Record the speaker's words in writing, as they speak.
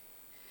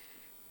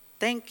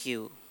thank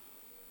you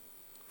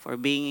for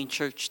being in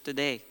church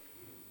today.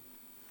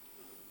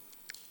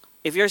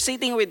 If you're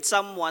sitting with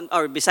someone,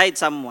 or beside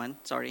someone,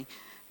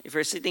 if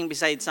you're sitting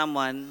beside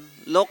someone,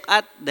 look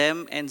at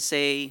them and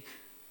say,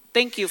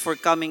 thank you for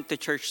coming to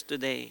church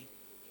today.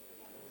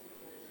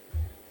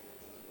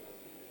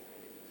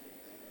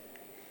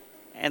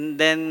 And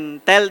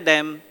then tell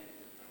them,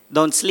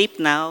 don't sleep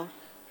now.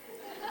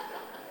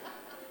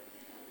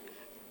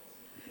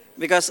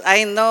 Because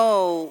I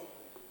know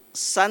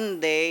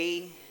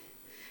Sunday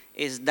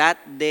is that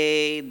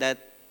day that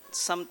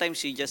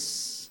sometimes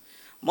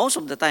most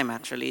of the time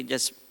actually,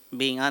 just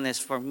being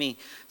honest for me,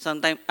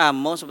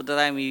 most of the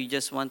time you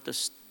just want to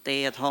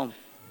stay at home.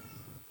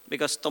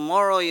 Because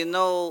tomorrow,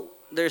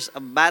 there's a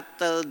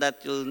battle that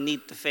you'll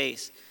need to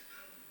face.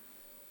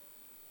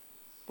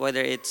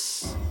 Whether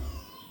it's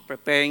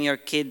preparing your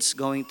kids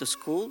going to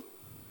school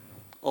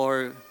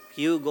or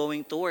you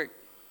going to work.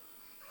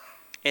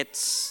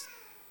 It's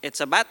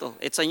a battle.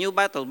 It's a new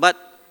battle. But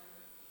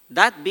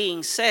that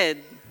being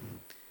said,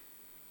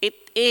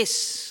 it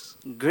is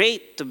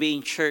great to be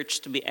in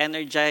church, to be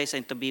energized,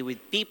 and to be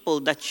with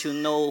people that you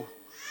know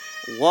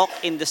walk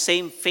in the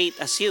same faith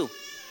as you.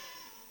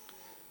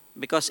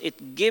 Because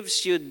it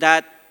gives you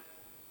that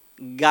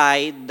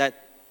guide that,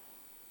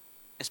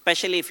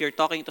 especially if you're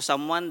talking to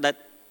someone that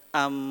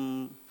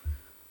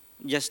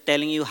just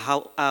telling you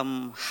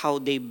how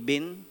they've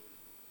been.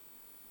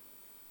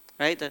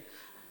 Right?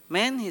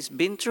 Man, he's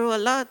been through a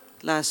lot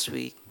last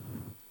week.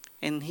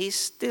 And he's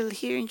still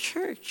here in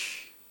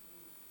church.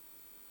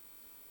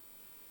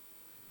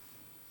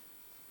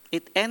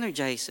 It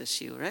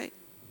energizes you, right?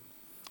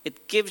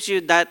 It gives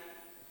you that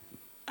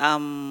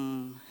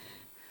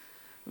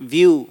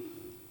view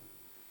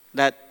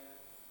that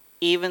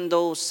even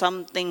though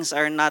some things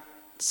are not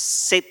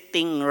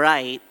sitting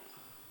right,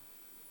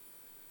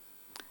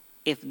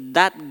 if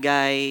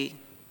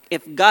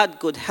God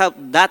could help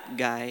that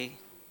guy,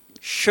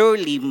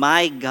 surely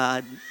my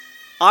God,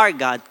 our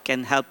God,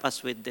 can help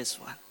us with this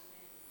one.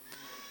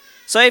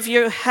 So if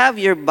you have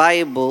your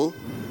Bible,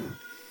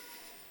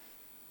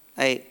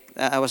 I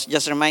was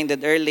just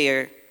reminded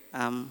earlier,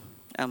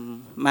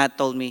 Matt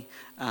told me,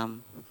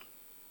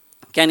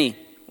 Kenny,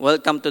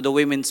 welcome to the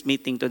women's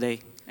meeting today.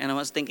 And I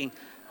was thinking,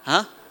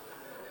 huh?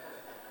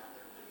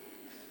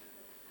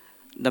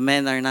 The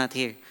men are not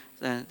here.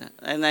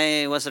 And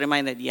I was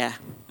reminded,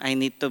 I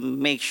need to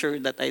make sure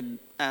that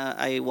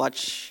I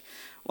watch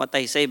what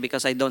I say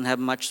because I don't have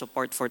much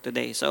support for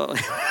today. So,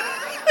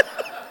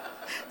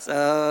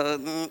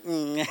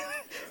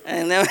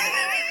 and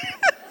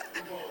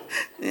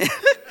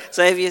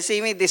so if you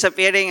see me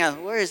disappearing,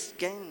 where's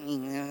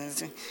Kenny?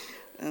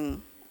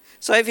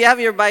 So if you have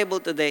your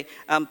Bible today,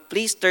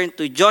 please turn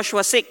to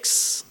Joshua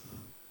 6,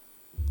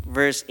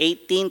 verse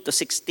 18 to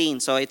 16.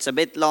 So it's a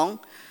bit long.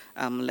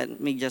 Let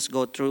me just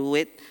go through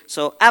it.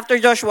 So after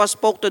Joshua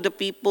spoke to the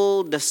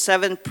people, the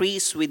 7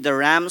 priests with the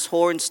ram's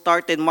horns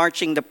started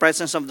marching in the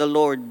presence of the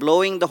Lord,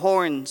 blowing the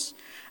horns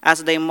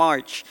as they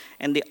marched,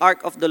 and the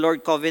ark of the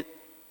Lord's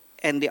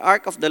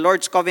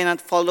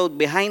covenant followed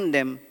behind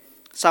them.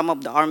 Some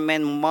of the armed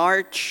men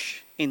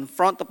marched in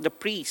front of the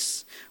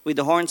priests with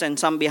the horns, and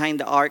some behind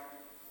the ark,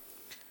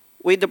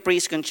 with the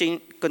priests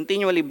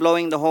continually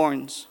blowing the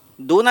horns.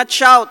 Do not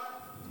shout.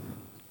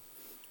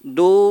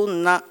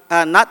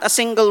 Not a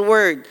single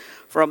word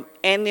from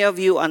any of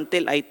you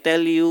until I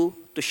tell you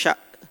to shout.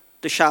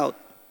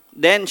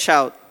 Then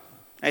shout.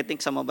 I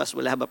think some of us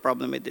will have a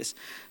problem with this.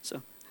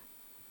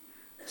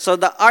 So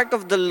the ark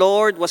of the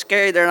Lord was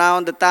carried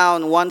around the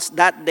town once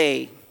that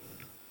day.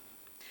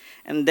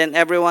 And then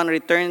everyone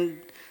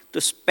returned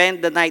to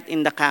spend the night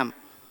in the camp.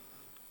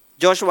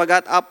 Joshua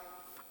got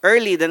up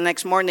early the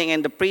next morning,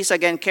 and the priests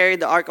again carried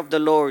the ark of the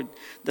Lord.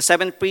 The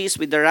 7 priests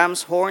with the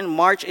ram's horn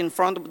marched in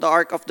front of the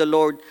ark of the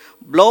Lord,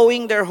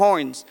 blowing their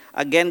horns.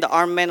 Again, the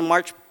armed men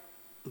marched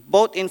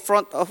both in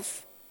front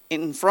of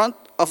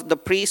the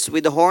priests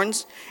with the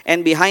horns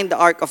and behind the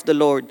ark of the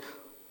Lord.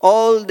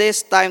 All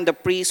this time, the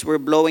priests were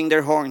blowing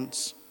their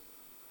horns.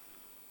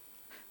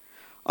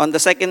 On the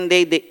second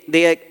day,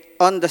 they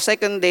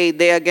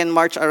again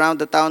marched around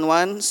the town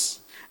once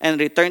and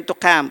returned to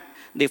camp.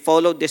 They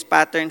followed this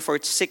pattern for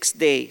 6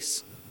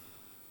 days.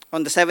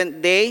 On the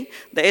 7th day,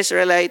 the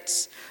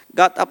Israelites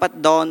got up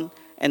at dawn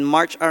and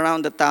marched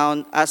around the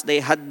town as they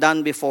had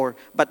done before.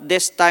 But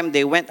this time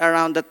they went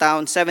around the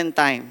town 7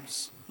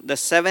 times. The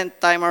 7th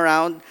time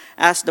around,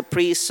 as the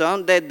priests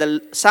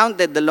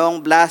sounded the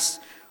long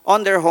blast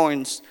on their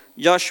horns,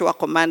 Joshua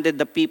commanded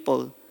the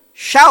people,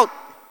 "Shout,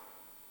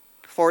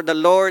 for the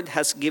Lord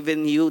has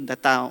given you the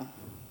town."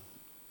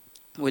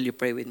 Will you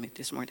pray with me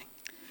this morning?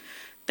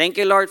 Thank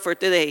you, Lord, for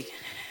today.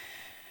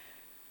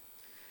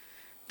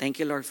 Thank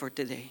you, Lord, for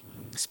today.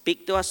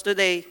 Speak to us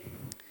today.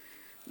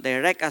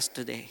 Direct us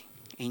today.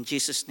 In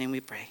Jesus' name we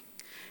pray.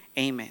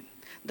 Amen.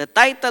 The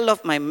title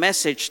of my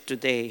message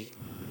today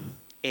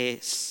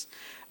is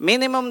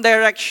Minimum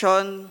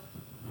Direction,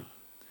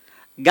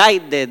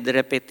 Guided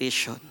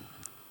Repetition.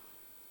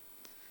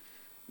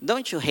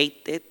 Don't you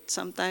hate it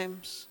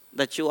sometimes?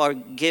 That you are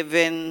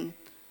given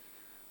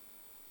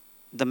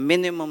the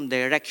minimum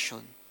direction.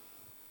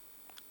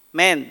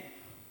 Men,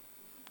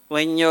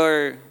 when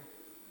your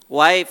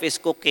wife is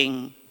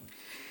cooking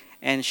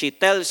and she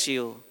tells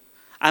you,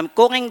 I'm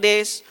cooking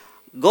this,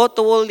 go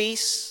to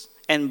Woolies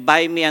and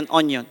buy me an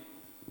onion.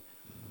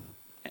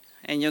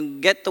 And you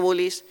get to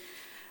Woolies,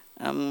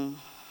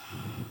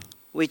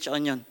 which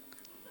onion?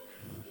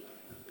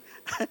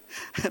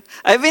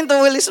 I've been to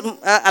Woolies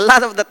a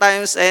lot of the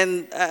times,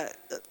 and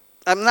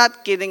I'm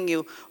not kidding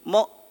you.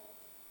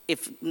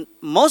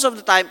 Most of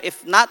the time,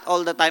 if not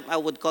all the time, I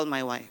would call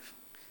my wife.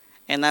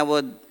 And I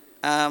would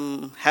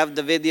have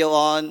the video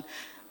on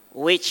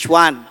which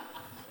one.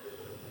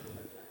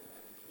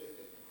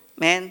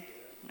 Man,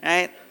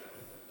 right?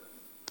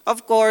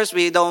 Of course,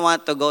 we don't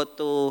want to go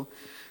to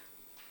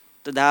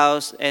the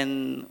house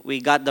and we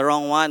got the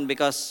wrong one,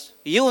 because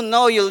you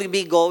know you'll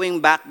be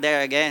going back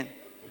there again.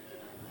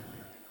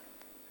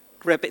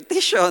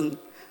 Repetition.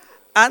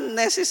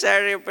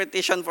 Unnecessary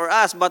repetition for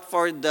us, but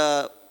for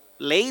the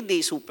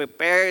ladies who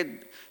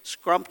prepared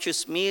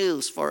scrumptious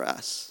meals for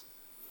us,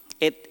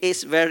 it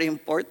is very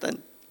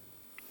important.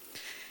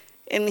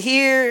 And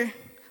here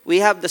we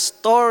have the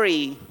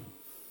story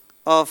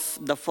of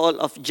the fall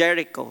of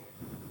Jericho.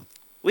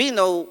 We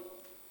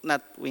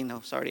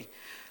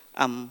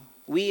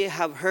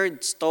have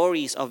heard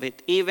stories of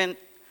it even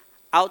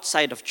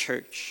outside of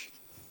church.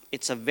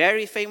 It's a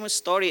very famous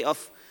story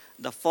of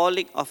the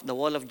falling of the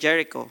wall of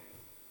Jericho.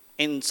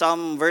 In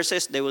some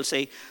verses, they will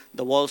say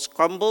the walls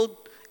crumbled.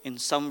 In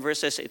some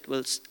verses, it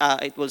will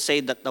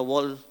say that the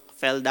wall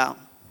fell down.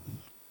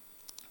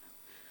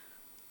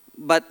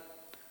 But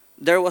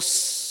there was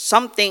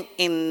something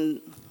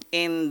in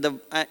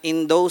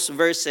those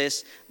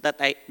verses that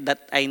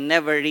I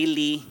never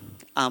really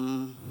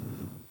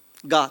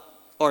got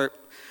or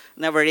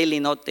never really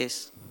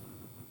noticed.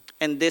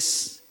 And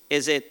this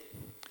is it.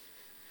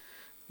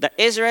 The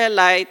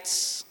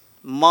Israelites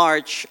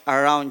march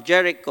around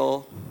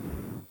Jericho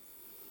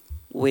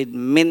with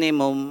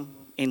minimum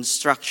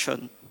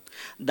instruction.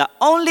 The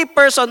only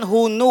person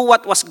who knew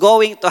what was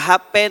going to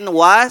happen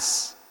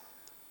was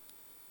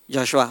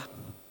Joshua.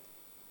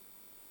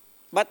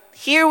 But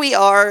here we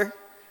are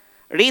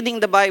reading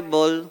the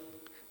Bible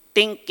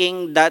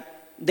thinking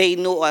that they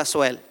knew as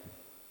well.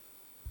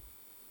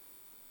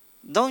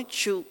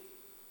 Don't you,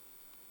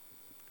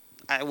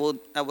 I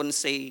wouldn't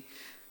say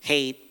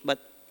hate, but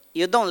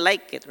you don't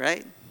like it,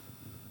 right?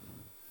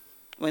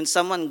 When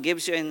someone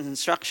gives you an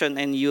instruction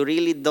and you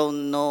really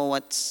don't know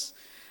what's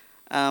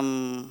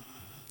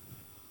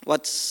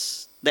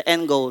the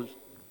end goal,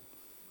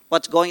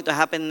 what's going to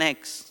happen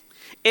next.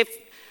 If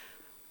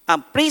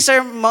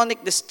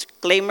pre-sermonic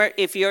disclaimer,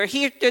 if you're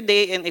here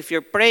today and if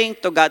you're praying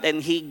to God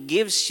and He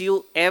gives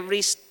you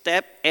every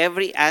step,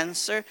 every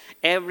answer,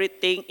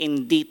 everything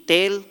in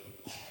detail,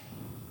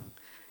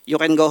 you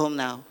can go home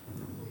now.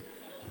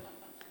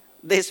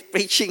 This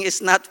preaching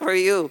is not for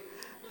you.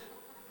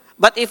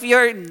 But if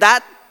you're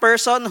that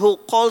person who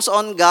calls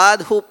on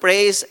God, who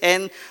prays,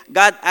 and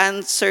God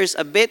answers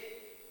a bit,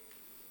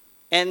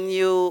 and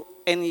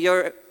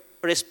your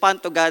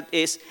response to God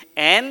is,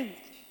 and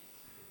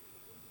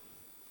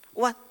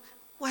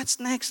what's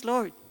next,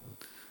 Lord?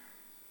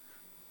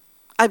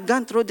 I've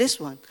gone through this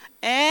one.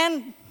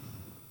 And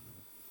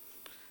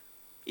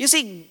you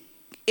see,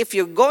 if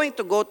you're going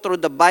to go through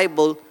the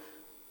Bible,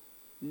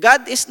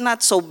 God is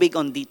not so big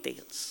on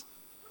details.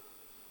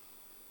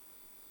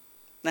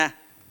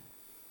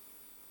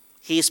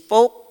 He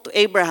spoke to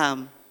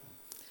Abraham,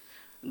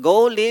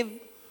 go leave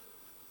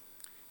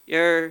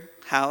your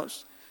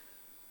house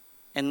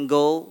and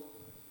go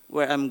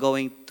where I'm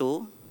going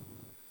to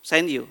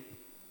send you.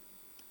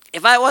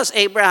 If I was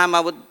Abraham, I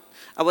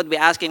would be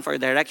asking for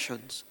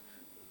directions.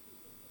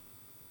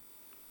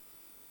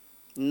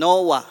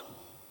 Noah,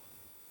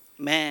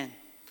 man,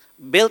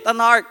 built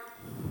an ark.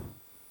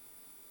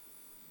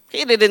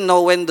 He didn't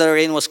know when the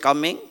rain was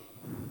coming.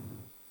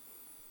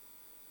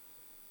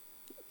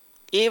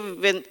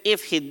 Even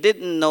if he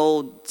didn't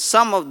know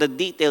some of the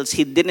details,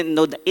 he didn't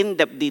know the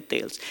in-depth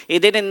details. He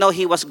didn't know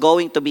he was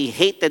going to be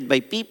hated by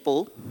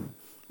people,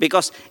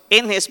 because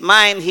in his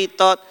mind he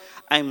thought,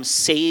 I'm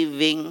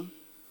saving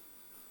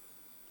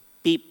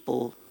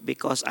people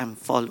because I'm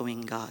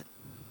following God.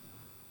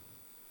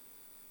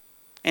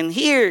 And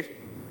here,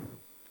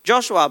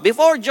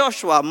 before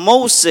Joshua,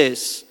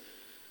 Moses.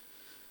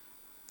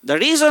 The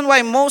reason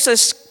why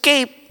Moses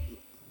escaped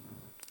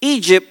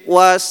Egypt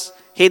was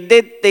he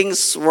did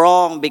things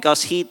wrong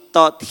because he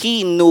thought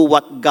he knew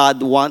what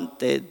God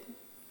wanted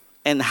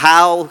and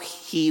how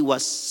he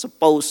was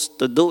supposed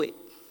to do it.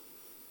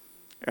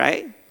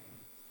 Right?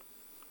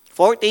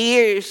 40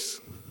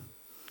 years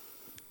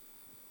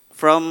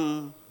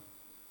from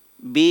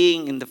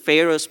being in the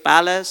Pharaoh's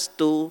palace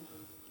to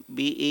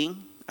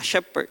being a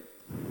shepherd.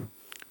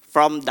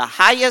 From the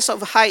highest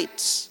of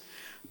heights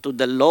to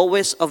the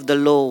lowest of the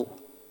low.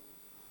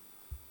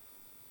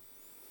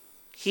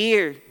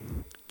 Here,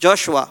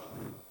 Joshua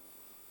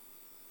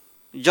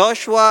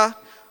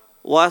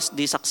was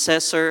the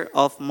successor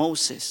of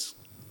Moses.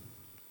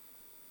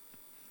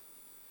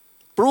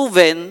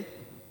 Proven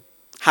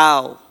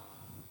how?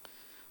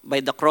 by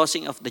the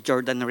crossing of the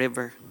Jordan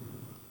River.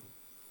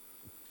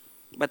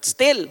 But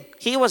still,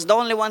 he was the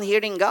only one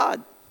hearing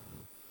God.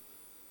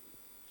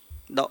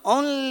 The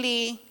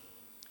only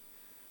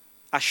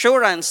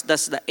assurance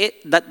that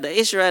the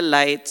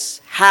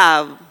Israelites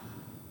have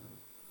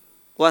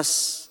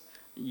was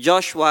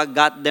Joshua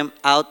got them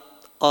out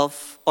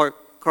of or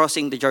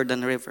crossing the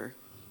Jordan River.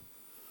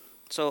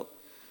 So,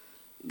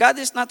 God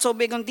is not so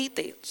big on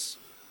details.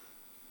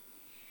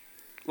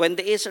 When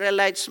the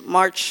Israelites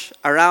marched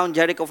around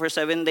Jericho for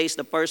 7 days,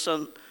 the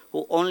person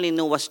who only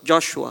knew was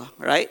Joshua,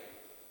 right?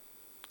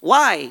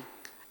 Why?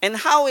 And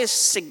how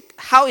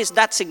is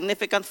that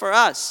significant for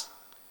us?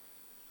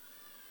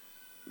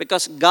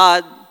 Because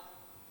God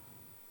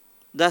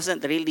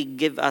doesn't really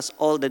give us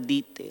all the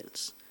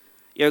details.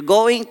 You're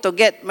going to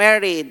get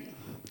married.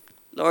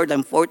 Lord,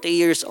 I'm 40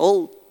 years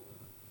old.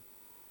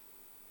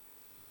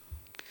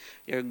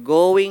 You're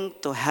going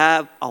to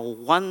have a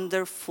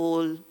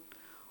wonderful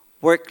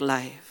work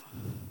life.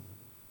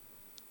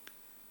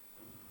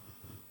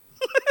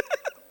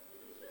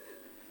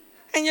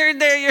 And you're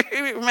there,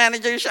 your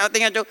manager is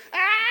shouting at you,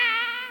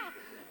 ah!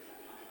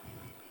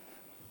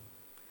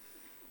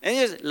 And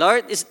you say,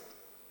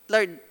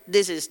 Lord,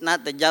 this is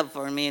not the job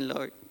for me,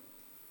 Lord.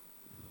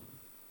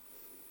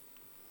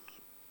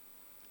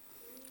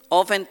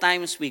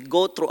 Oftentimes, we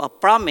go through a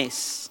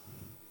promise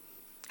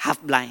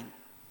half blind.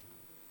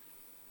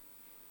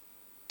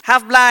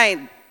 Half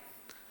blind.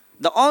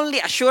 The only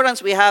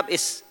assurance we have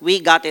is we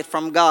got it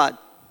from God.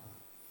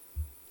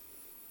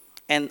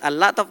 And a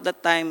lot of the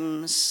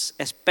times,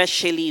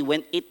 especially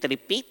when it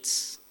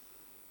repeats,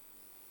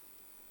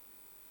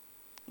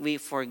 we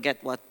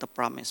forget what the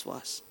promise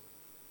was.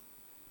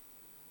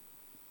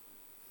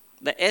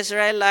 The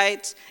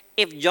Israelites,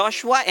 if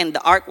Joshua and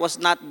the ark was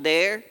not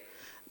there,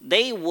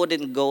 they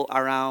wouldn't go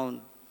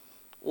around.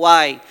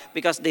 Why?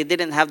 Because they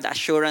didn't have the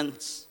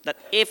assurance that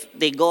if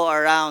they go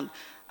around,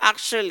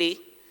 actually,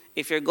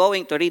 if you're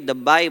going to read the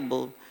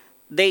Bible,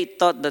 they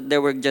thought that they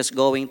were just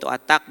going to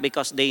attack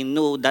because they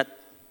knew that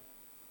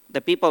the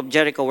people of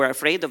Jericho were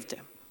afraid of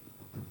them.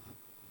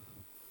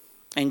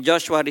 And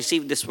Joshua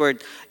received this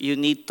word, you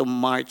need to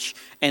march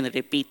and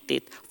repeat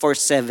it for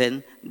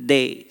 7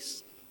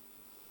 days.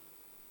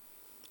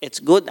 It's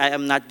good I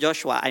am not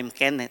Joshua, I'm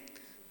Kenneth.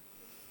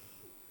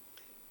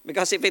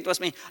 Because if it was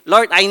me,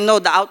 Lord, I know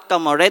the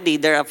outcome already,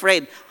 they're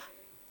afraid.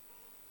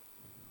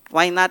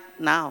 Why not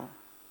now?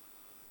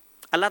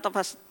 A lot of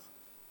us,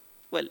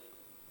 well,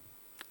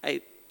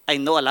 I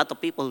know a lot of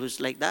people who's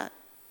like that.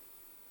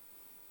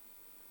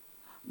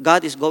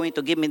 God is going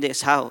to give me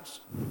this house.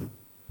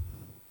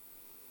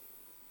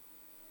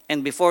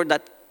 And before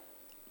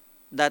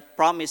that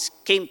promise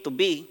came to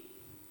be,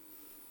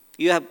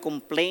 you have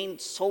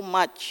complained so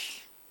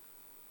much.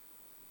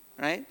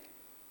 Right?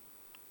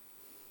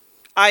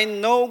 I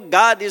know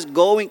God is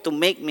going to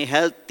make me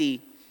healthy.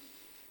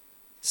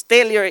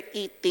 Still, you're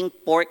eating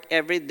pork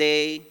every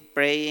day,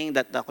 praying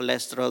that the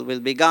cholesterol will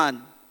be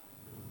gone.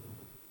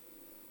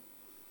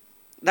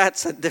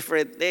 That's a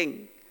different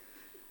thing.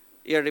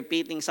 You're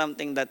repeating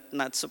something that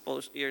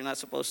you're not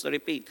supposed to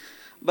repeat.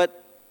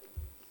 But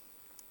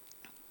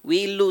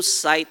we lose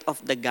sight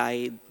of the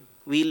guide.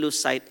 We lose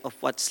sight of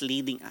what's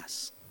leading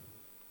us.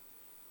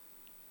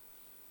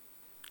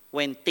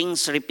 When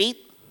things repeat,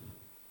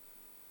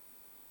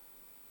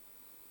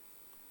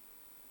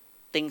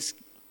 things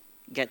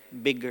get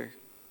bigger.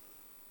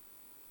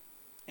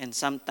 And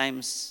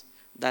sometimes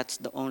that's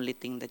the only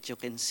thing that you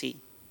can see.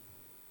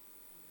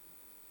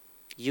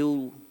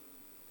 You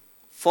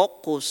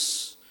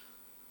focus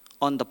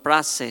on the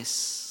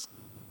process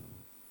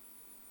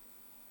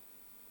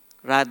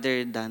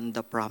rather than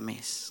the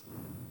promise.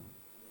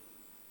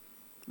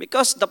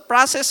 Because the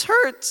process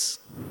hurts.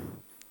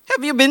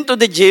 Have you been to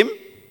the gym?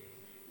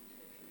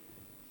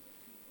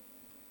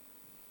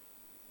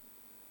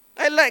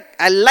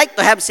 I like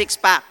to have 6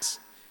 packs,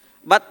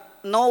 but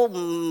no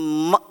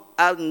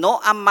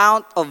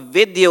amount of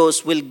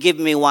videos will give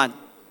me one.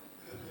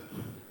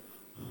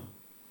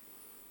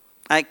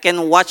 I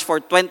can watch for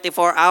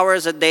 24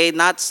 hours a day,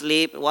 not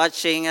sleep,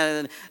 watching.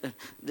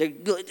 They're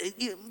good.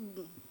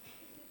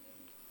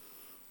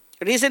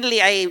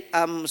 Recently,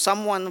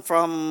 someone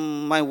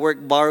from my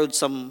work borrowed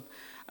some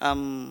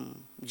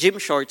gym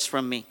shorts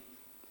from me.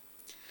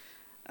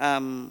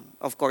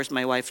 Of course,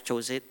 my wife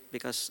chose it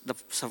because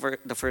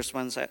the first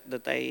ones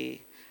that I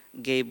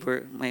gave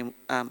her,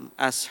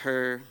 as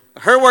her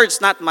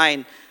words, not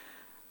mine,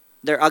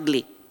 they're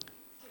ugly.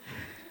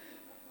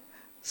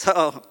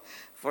 So,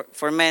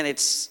 for men,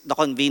 it's the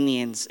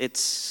convenience,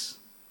 it's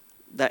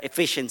the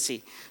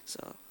efficiency.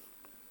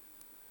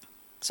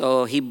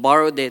 So he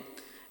borrowed it,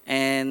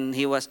 and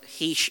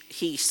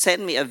he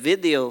sent me a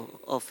video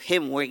of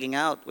him working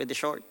out with the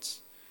shorts.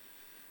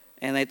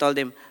 And I told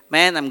him,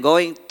 man, I'm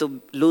going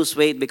to lose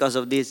weight because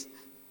of this.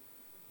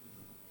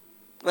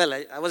 Well,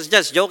 I was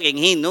just joking.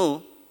 He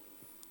knew.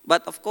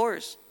 But of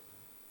course,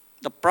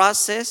 the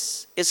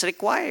process is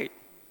required.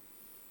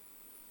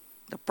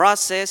 The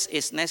process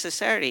is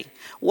necessary.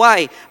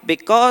 Why?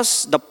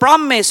 Because the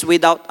promise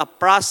without a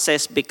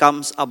process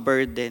becomes a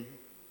burden.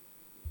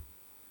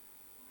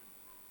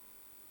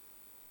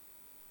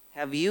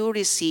 Have you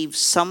received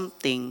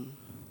something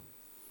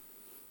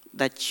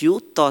that you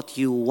thought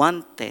you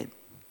wanted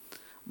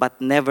but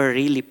never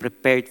really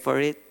prepared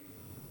for it?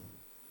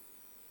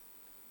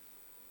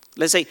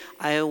 Let's say,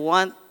 I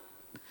want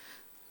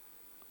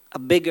a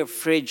bigger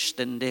fridge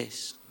than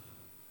this.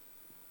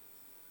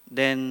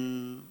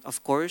 Then,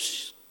 of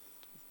course,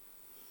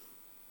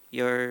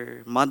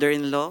 your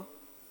mother-in-law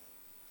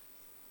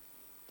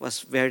was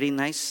very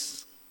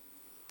nice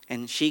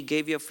and she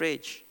gave you a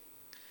fridge.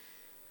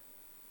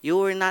 You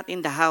were not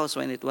in the house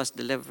when it was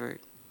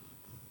delivered.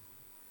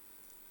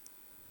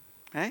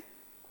 Right?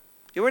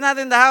 You were not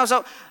in the house.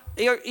 So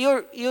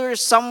you're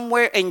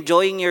somewhere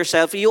enjoying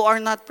yourself. You are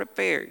not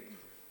prepared.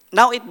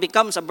 Now it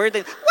becomes a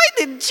burden. Why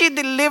did she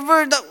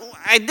deliver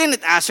I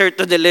didn't ask her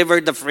to deliver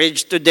the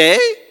fridge today.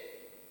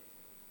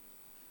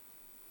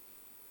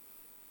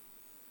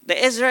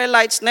 The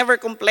Israelites never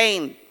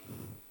complained,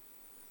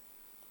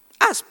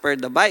 as per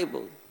the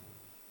Bible.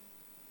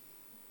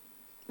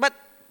 But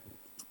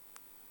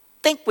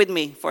think with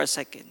me for a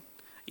second.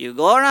 You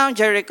go around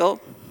Jericho,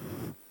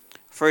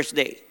 first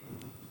day.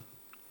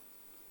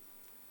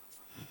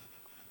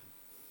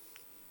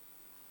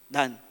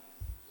 Done.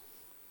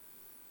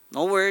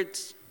 No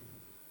words.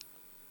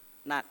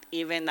 Not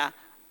even a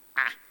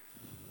ah.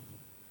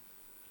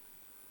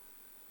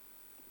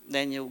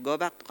 Then you go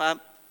back to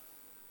camp.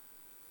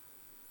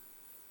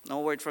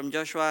 No word from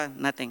Joshua,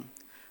 nothing.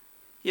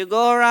 You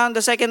go around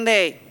the second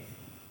day.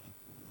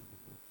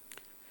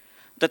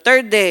 The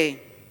third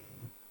day.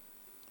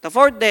 The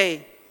fourth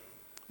day.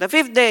 The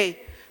fifth day.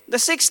 The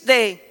sixth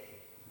day.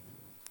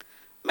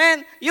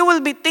 Man, you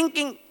will be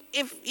thinking,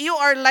 if you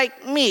are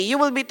like me, you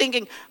will be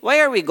thinking, why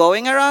are we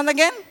going around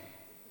again?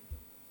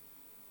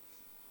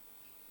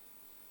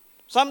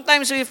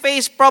 Sometimes we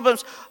face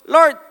problems.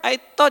 Lord, I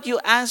thought you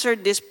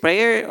answered this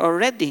prayer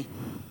already.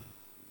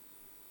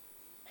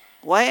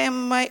 Why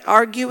am I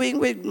arguing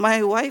with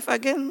my wife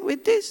again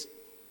with this?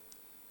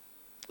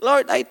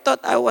 Lord, I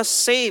thought I was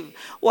saved.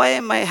 Why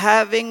am I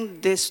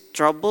having this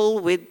trouble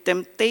with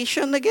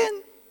temptation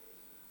again?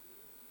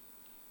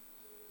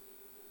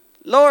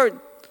 Lord,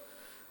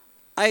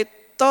 I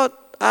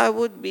thought I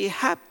would be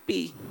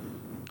happy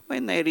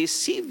when I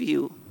receive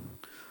you.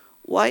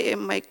 Why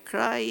am I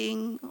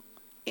crying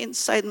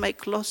inside my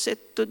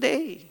closet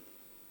today?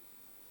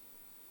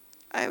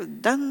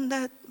 I've done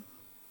that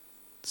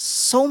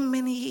so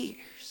many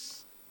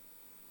years.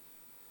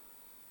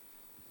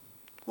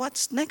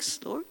 What's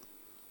next, Lord?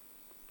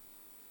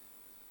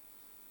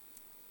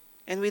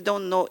 And we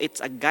don't know, it's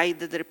a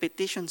guided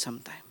repetition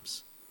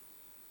sometimes.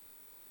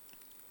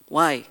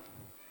 Why?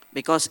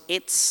 Because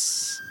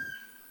it's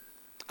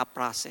a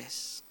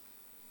process.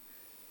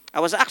 I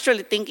was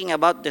actually thinking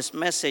about this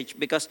message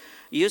because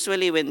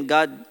usually when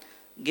God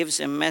gives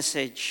a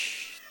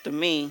message to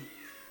me,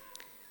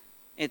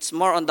 it's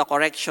more on the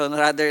correction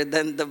rather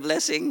than the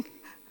blessing.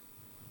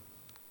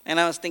 And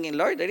I was thinking,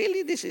 Lord,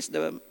 really, this is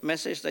the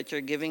message that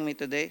you're giving me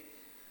today?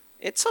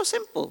 It's so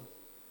simple.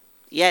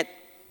 Yet,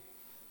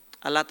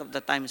 a lot of the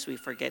times we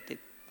forget it.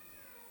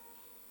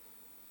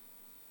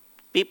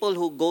 People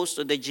who goes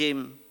to the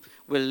gym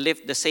will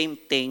lift the same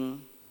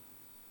thing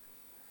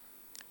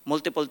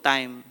multiple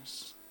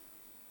times.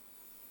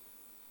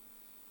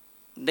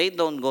 They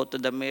don't go to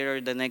the mirror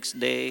the next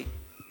day.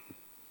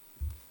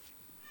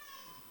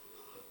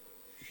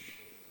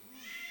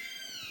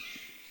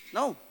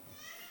 No.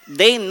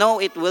 They know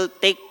it will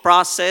take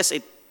process,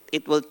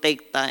 it will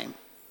take time.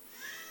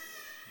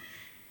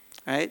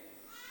 Right?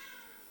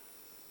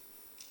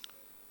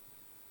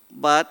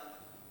 But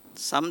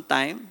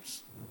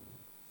sometimes,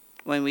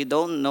 when we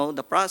don't know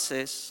the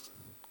process,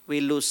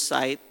 we lose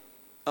sight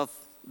of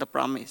the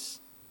promise.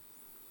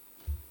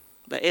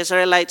 The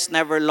Israelites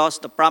never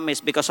lost the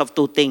promise because of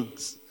two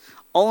things.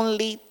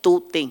 Only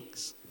two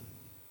things.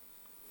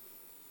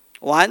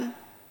 One,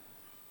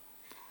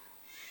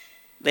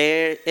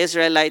 the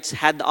Israelites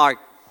had the ark.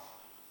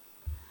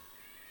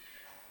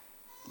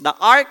 The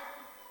ark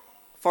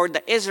for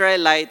the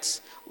Israelites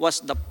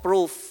was the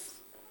proof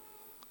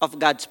of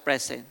God's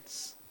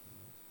presence.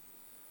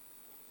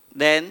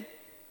 Then,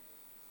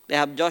 they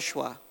have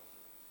Joshua,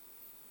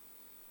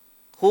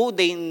 who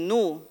they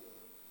knew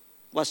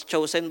was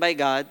chosen by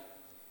God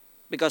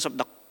because of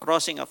the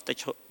crossing of the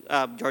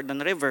Jordan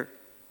River.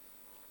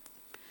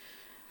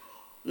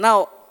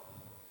 Now,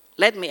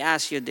 let me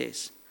ask you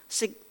this.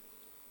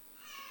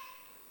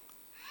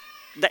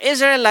 The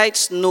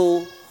Israelites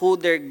knew who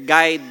their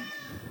guide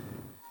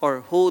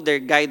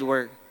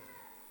were.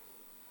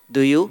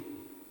 Do you?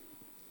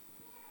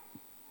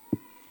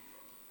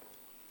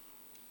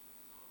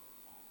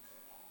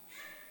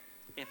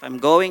 If I'm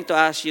going to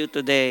ask you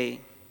today,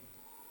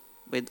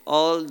 with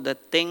all the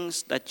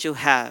things that you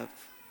have,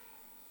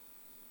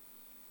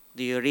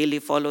 do you really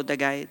follow the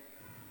guide?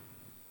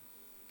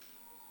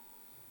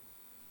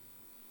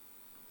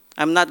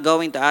 I'm not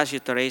going to ask you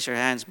to raise your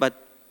hands, but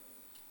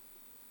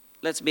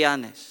let's be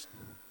honest.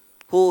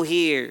 Who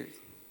here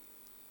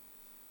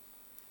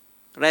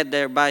read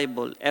their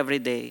Bible every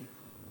day?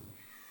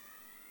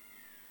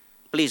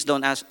 Please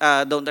don't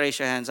raise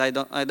your hands. I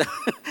don't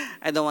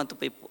I don't want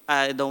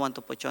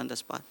to put you on the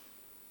spot.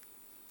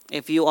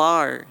 If you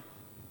are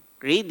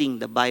reading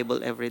the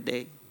Bible every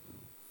day,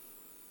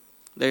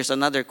 there's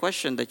another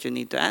question that you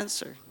need to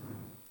answer,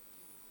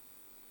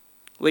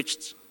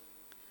 which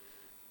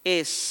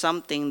is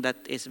something that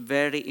is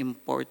very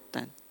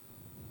important.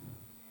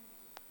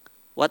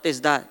 What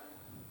is that?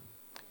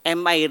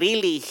 Am I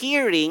really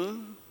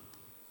hearing,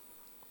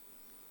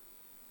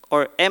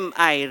 or do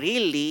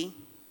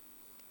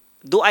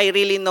I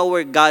really know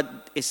where God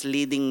is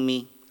leading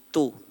me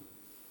to?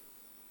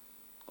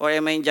 Or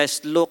am I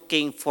just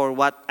looking for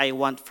what I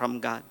want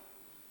from God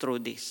through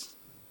this?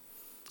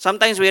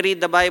 Sometimes we read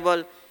the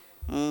Bible,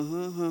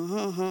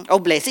 oh,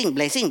 blessing,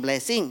 blessing,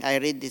 blessing. I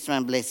read this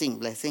one, blessing,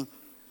 blessing.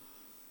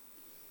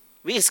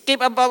 We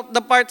skip about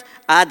the part,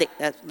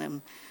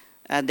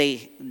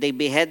 they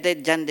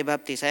beheaded John the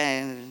Baptist.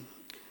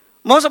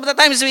 Most of the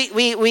times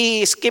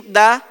we skip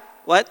the,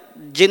 what?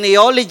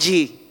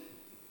 Genealogy.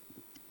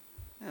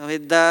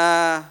 With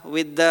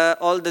the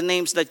all the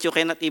names that you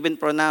cannot even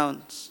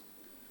pronounce.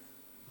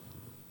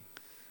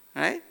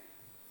 Right?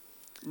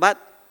 But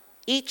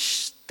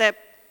each step,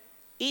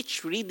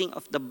 each reading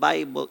of the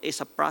Bible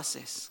is a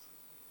process.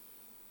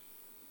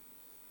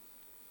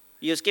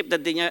 You skip the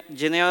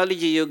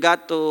genealogy, you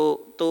got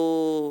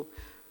to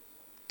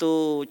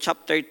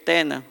chapter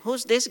 10.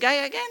 Who's this guy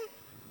again?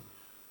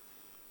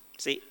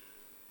 See?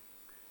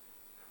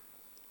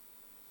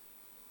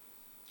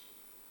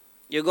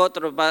 You go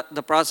through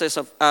the process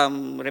of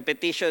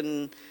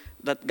repetition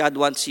that God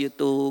wants you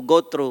to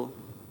go through.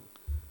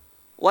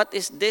 What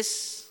is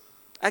this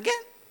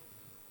again?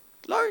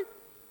 Lord.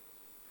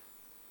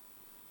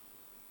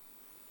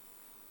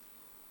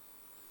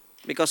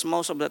 Because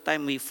most of the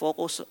time we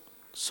focus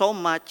so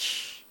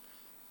much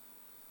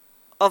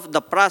of the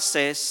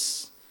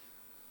process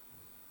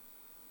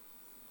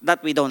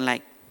that we don't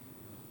like.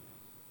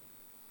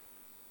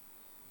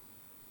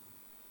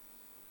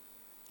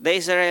 The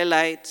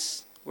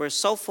Israelites were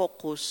so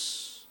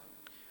focused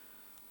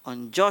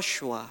on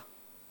Joshua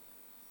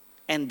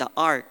and the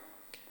ark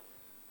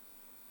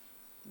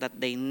that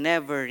they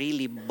never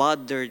really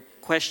bothered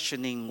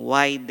questioning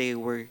why they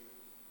were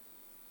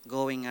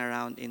going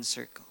around in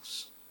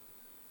circles.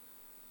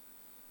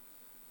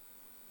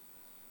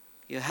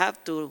 You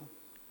have to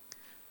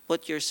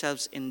put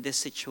yourselves in this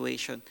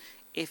situation.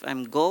 If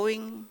I'm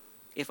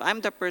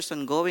the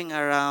person going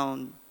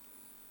around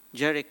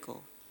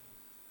Jericho,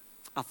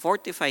 a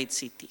fortified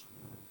city,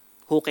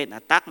 who can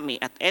attack me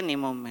at any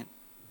moment,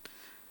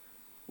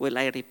 will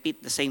I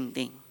repeat the same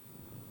thing?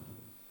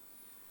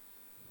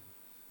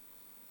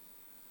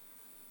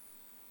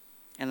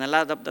 And a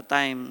lot of the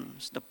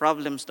times, the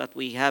problems that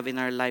we have in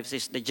our lives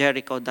is the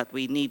Jericho that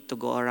we need to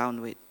go around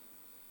with.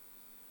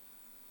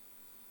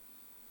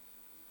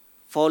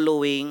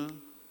 Following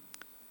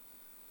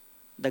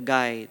the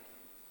guide.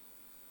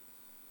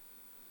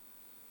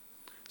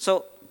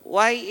 So,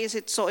 why is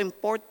it so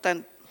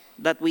important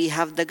that we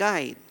have the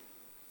guide?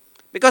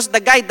 Because the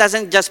guide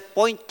doesn't just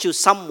point you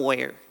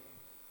somewhere.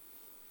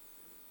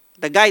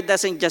 The guide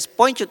doesn't just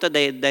point you to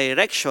the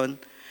direction.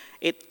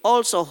 It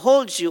also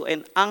holds you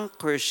and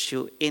anchors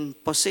you in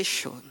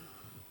position.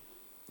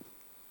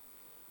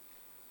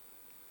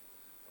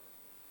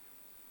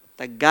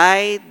 The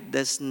guide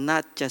does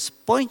not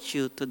just point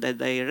you to the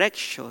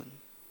direction.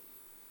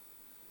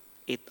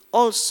 It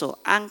also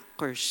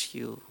anchors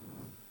you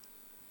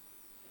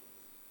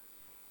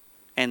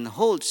and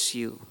holds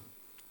you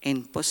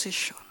in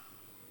position.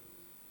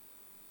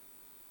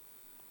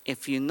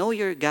 If you know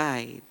your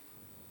guide,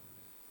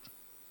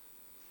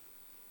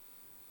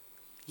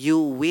 you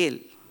will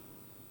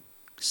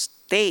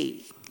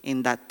stay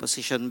in that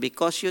position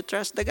because you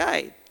trust the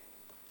guide.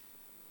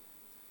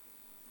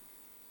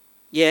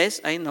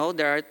 Yes, I know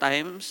there are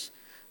times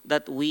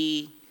that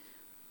we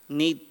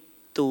need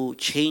to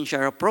change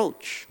our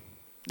approach.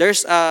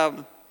 There's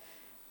a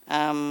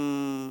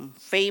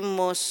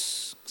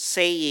famous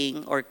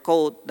saying or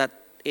quote that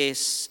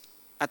is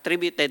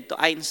attributed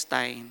to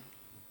Einstein.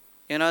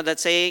 You know that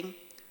saying?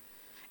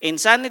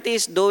 Insanity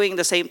is doing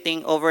the same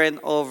thing over and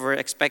over,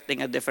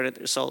 expecting a different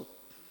result.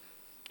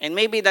 And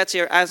maybe that's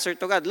your answer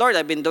to God. Lord,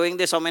 I've been doing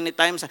this so many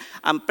times.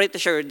 I'm pretty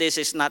sure this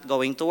is not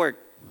going to work.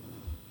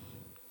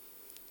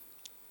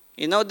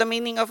 You know the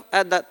meaning of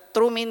the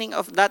true meaning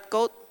of that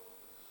quote?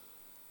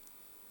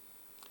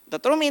 The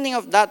true meaning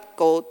of that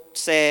quote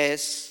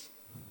says,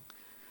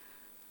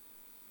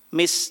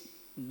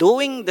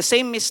 doing the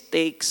same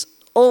mistakes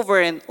over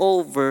and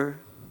over,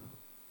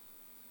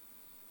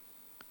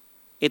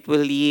 it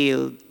will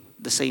yield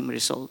the same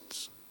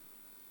results.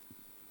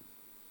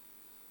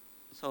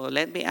 So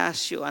let me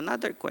ask you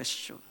another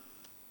question.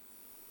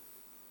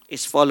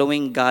 Is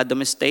following God a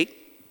mistake?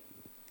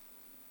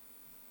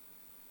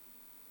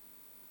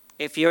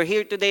 If you're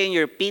here today and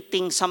you're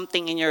repeating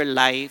something in your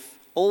life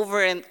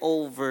over and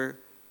over,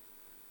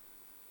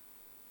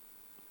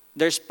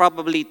 there's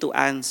probably two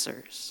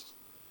answers.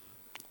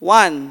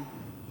 One,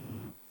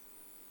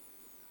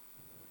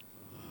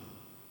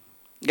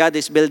 God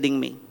is building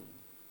me.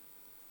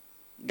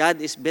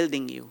 God is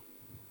building you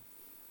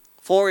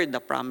for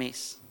the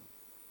promise.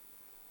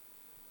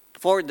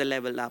 for the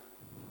level up.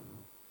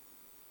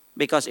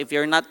 Because if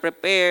you're not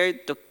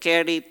prepared to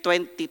carry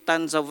 20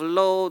 tons of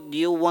load,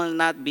 you will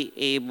not be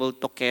able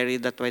to carry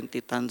the 20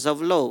 tons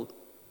of load.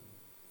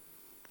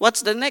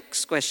 What's the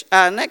next question?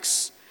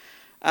 Next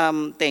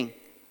thing.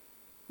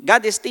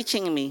 God is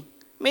teaching me.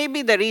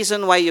 Maybe the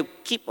reason why you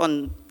keep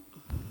on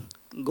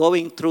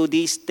going through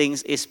these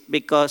things is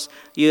because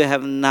you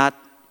have not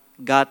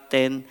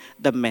gotten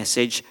the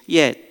message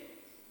yet.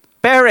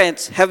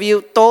 Parents, have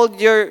you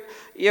told your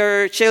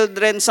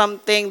children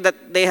something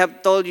that they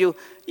have told you?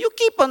 You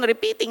keep on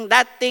repeating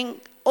that thing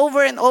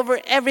over and over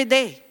every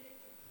day.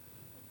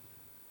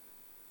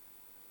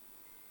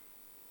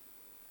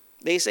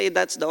 They say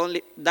that's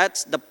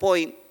the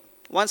point.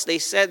 Once they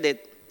said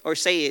it or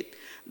say it,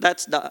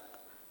 that's the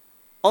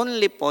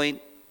only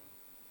point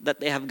that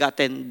they have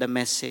gotten the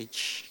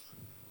message.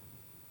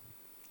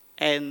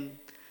 And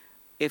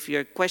if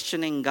you're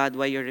questioning God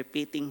why you're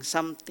repeating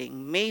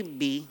something,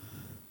 maybe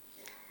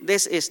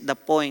this is the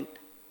point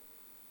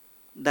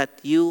that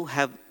you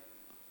have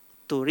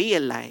to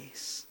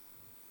realize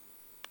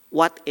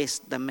what is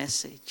the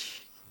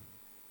message.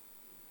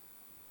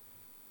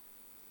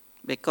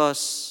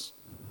 Because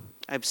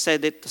I've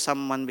said it to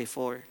someone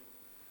before,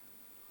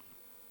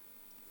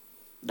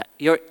 that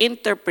your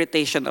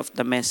interpretation of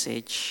the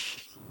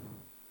message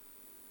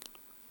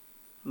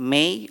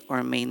may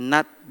or may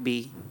not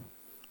be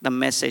the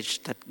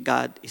message that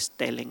God is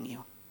telling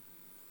you.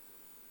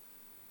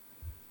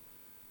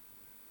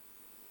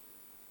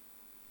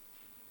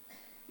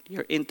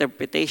 Your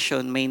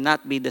interpretation may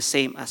not be the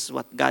same as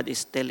what God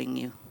is telling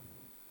you.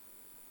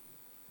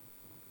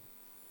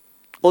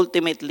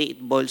 Ultimately,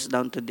 it boils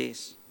down to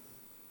this.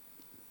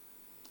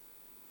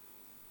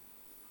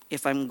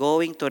 If I'm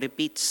going to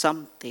repeat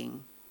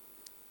something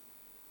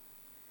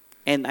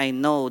and I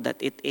know that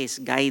it is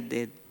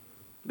guided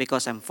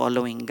because I'm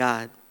following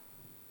God,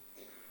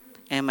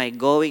 am I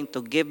going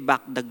to give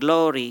back the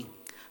glory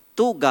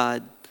to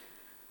God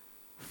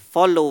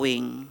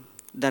following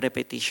the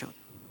repetition?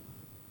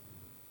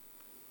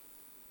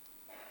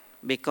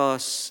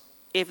 Because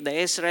if the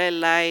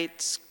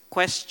Israelites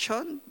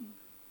questioned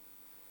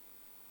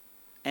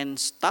and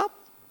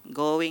stopped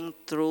going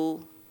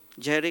through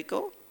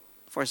Jericho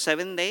for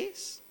 7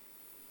 days,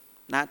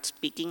 not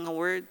speaking a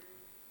word,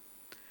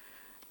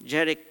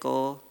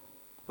 Jericho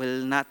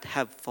will not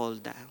have fall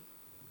down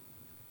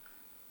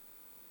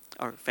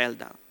or fell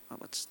down. Oh,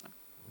 what's that?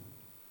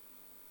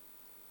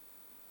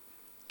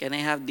 Can I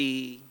have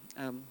the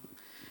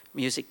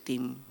music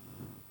team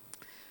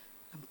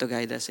to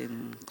guide us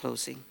in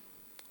closing?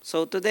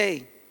 So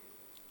today,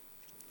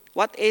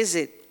 what is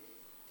it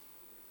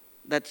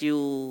that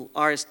you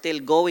are still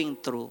going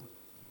through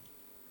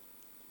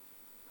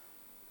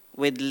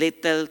with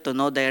little to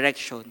no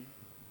direction?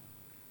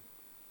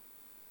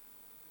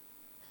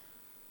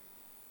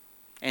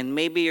 And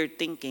maybe you're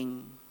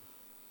thinking,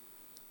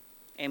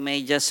 am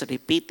I just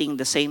repeating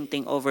the same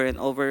thing over and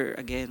over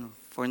again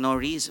for no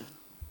reason?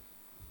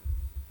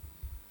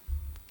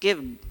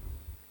 Give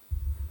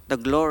the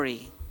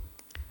glory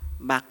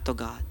back to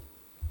God.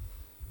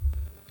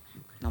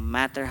 No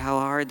matter how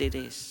hard it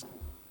is.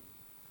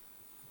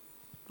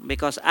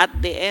 Because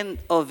at the end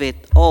of it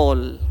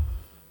all,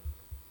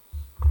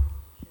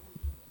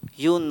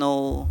 you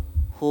know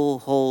who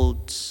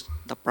holds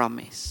the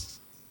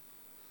promise.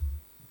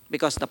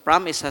 Because the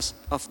promise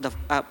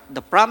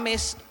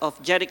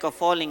of Jericho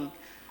falling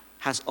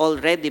has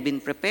already been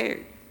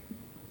prepared.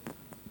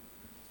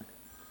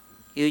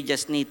 You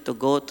just need to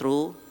go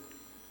through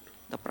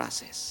the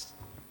process.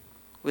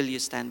 Will you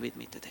stand with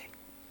me today?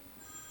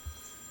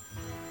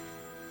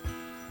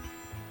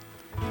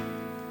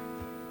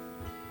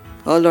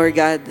 Oh Lord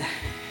God,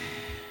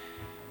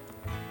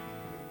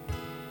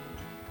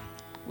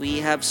 we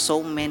have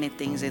so many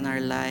things in our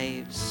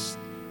lives,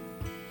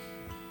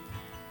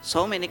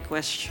 so many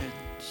questions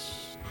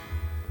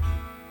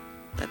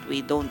that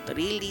we don't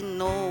really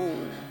know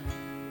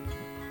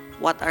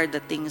what are the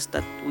things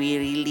that we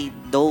really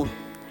don't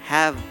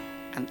have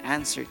an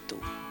answer to.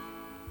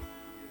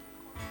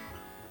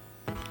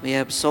 We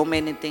have so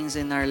many things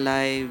in our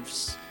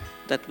lives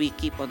that we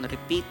keep on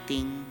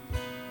repeating,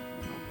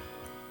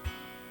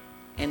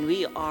 and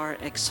we are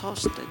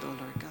exhausted, oh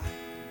Lord God.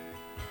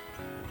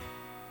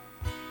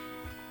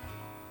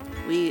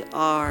 We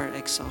are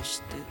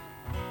exhausted.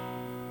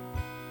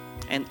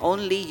 And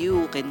only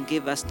you can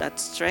give us that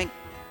strength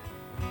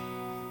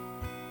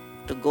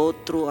to go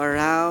through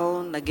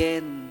around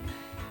again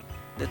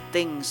the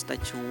things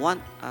that you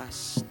want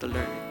us to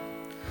learn,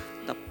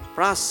 the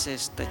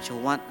process that you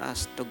want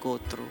us to go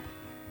through.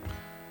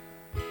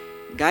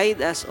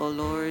 Guide us, O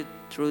Lord,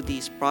 through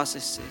these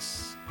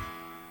processes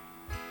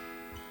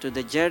to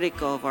the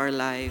Jericho of our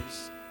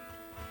lives.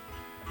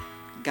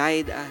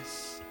 Guide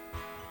us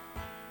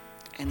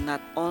and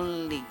not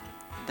only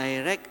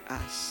direct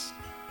us,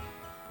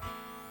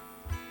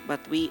 but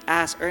we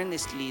ask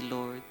earnestly,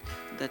 Lord,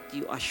 that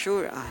you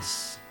assure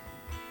us,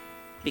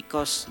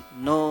 because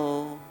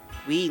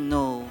we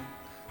know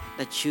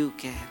that you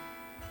can.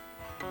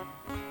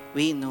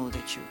 We know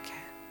that you can.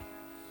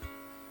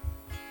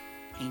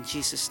 In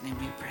Jesus' name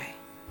we pray.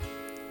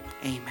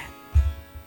 Amen.